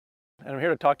and I'm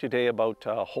here to talk to you today about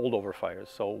holdover fires.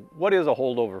 So what is a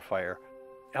holdover fire?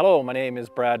 Hello, my name is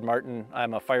Brad Martin.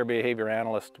 I'm a fire behavior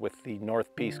analyst with the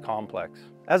North Peace Complex.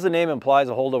 As the name implies,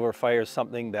 a holdover fire is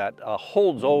something that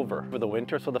holds over for the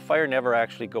winter, so the fire never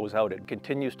actually goes out. It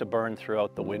continues to burn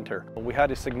throughout the winter. We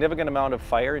had a significant amount of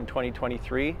fire in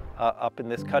 2023 up in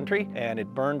this country, and it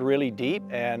burned really deep.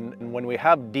 And when we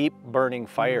have deep burning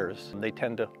fires, they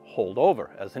tend to hold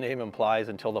over, as the name implies,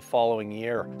 until the following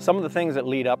year. Some of the things that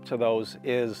lead up to those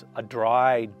is a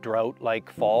dry,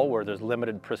 drought-like fall where there's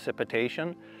limited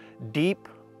precipitation, deep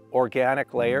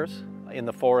organic layers in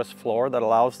the forest floor that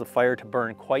allows the fire to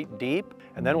burn quite deep.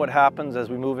 And then what happens as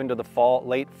we move into the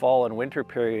late fall and winter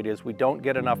period is we don't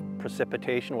get enough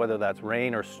precipitation, whether that's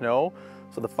rain or snow.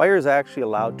 So the fire is actually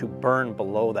allowed to burn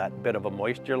below that bit of a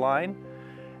moisture line.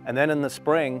 And then in the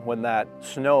spring, when that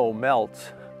snow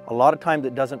melts, a lot of times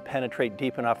it doesn't penetrate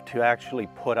deep enough to actually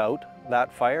put out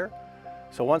that fire.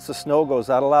 So once the snow goes,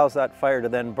 that allows that fire to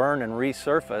then burn and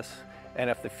resurface. And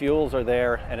if the fuels are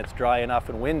there and it's dry enough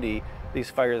and windy, these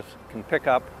fires can pick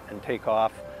up and take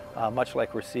off, much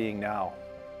like we're seeing now.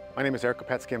 My name is Eric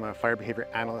Kopetsky. I'm a fire behavior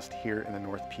analyst here in the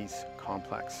North Peace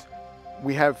Complex.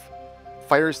 We have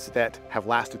fires that have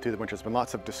lasted through the winter. There's been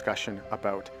lots of discussion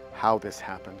about how this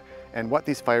happened. And what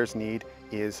these fires need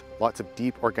is lots of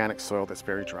deep organic soil that's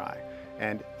very dry.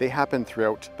 And they happen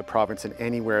throughout the province and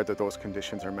anywhere that those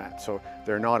conditions are met, so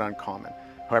they're not uncommon.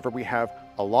 However, we have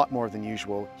a lot more than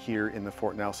usual here in the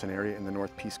Fort Nelson area in the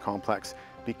North Peace Complex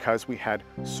because we had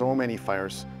so many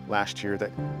fires last year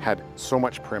that had so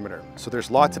much perimeter. So there's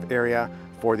lots of area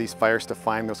for these fires to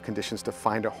find those conditions, to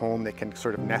find a home they can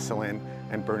sort of nestle in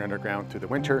and burn underground through the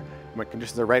winter. And when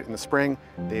conditions are right in the spring,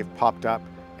 they've popped up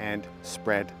and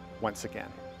spread once again.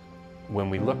 When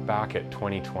we look back at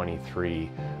 2023,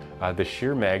 the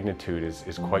sheer magnitude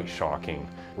is quite shocking.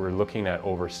 We're looking at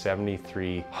over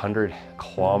 7,300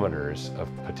 kilometers of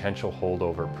potential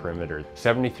holdover perimeter.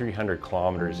 7,300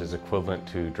 kilometers is equivalent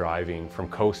to driving from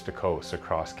coast to coast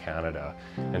across Canada.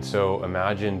 And so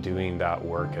imagine doing that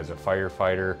work as a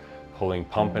firefighter, pulling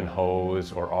pump and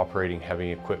hose or operating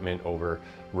heavy equipment over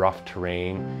rough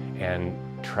terrain and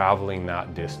traveling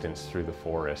that distance through the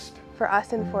forest. For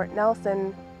us in Fort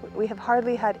Nelson, we have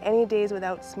hardly had any days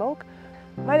without smoke.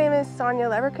 My name is Sonia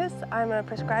Leverkus. I'm a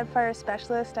prescribed fire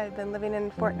specialist. I've been living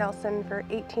in Fort Nelson for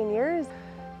 18 years.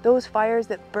 Those fires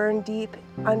that burn deep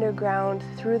underground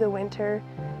through the winter,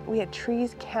 we had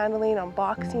trees candling on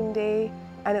Boxing Day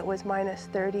and it was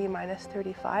 -30,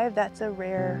 -35. That's a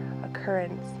rare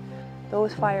occurrence.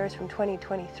 Those fires from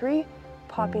 2023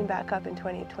 popping back up in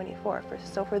 2024.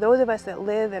 So for those of us that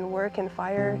live and work in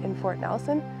fire in Fort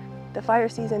Nelson, the fire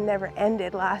season never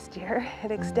ended last year.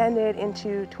 It extended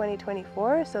into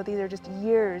 2024, so these are just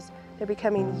years. They're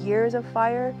becoming years of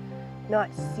fire,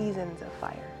 not seasons of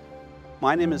fire.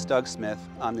 My name is Doug Smith.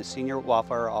 I'm the Senior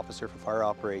Wildfire Officer for Fire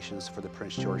Operations for the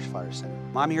Prince George Fire Center.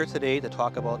 I'm here today to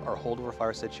talk about our holdover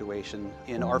fire situation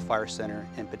in our fire center,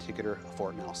 in particular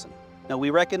Fort Nelson. Now,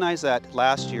 we recognize that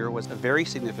last year was a very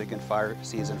significant fire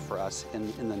season for us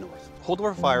in the north.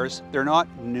 Holdover fires, they're not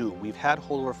new. We've had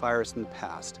holdover fires in the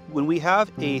past. When we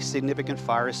have a significant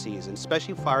fire season,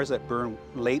 especially fires that burn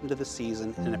late into the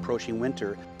season and approaching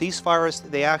winter, these fires,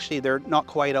 they're not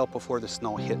quite out before the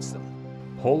snow hits them.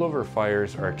 Holdover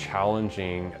fires are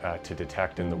challenging to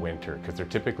detect in the winter because they're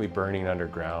typically burning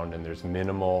underground and there's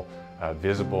minimal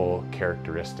visible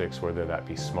characteristics, whether that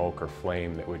be smoke or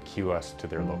flame, that would cue us to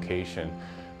their location.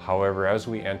 However, as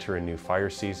we enter a new fire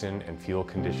season and fuel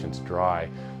conditions dry,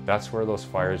 that's where those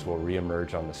fires will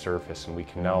reemerge on the surface and we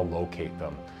can now locate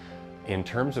them. In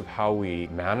terms of how we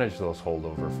manage those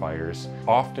holdover fires,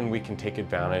 often we can take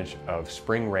advantage of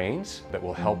spring rains that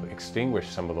will help extinguish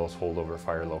some of those holdover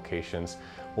fire locations.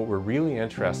 What we're really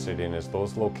interested in is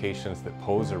those locations that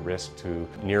pose a risk to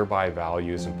nearby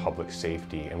values and public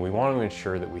safety, and we want to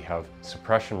ensure that we have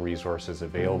suppression resources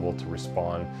available to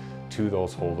respond to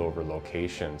those holdover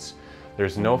locations.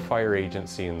 There's no fire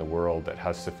agency in the world that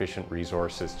has sufficient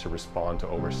resources to respond to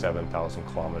over 7,000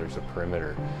 kilometers of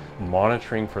perimeter.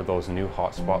 Monitoring for those new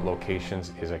hotspot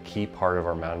locations is a key part of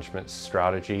our management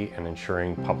strategy and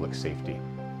ensuring public safety.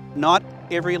 Not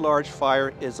every large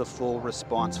fire is a full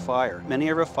response fire. Many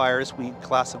of our fires, we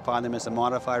classify them as a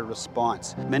modified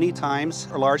response. Many times,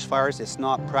 for large fires, it's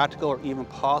not practical or even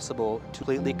possible to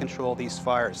completely control these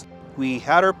fires. We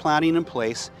had our planning in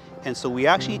place And so we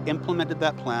actually implemented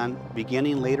that plan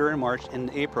beginning later in March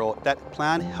and April. That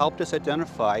plan helped us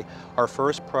identify our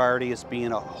first priority as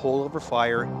being a holdover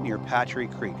fire near Patchery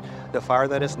Creek, the fire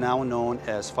that is now known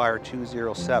as Fire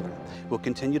 207. We'll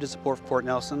continue to support Fort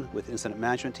Nelson with incident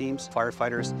management teams,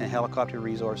 firefighters, and helicopter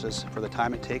resources for the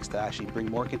time it takes to actually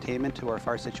bring more containment to our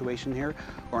fire situation here,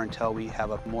 or until we have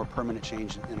a more permanent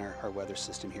change in our weather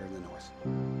system here in the north.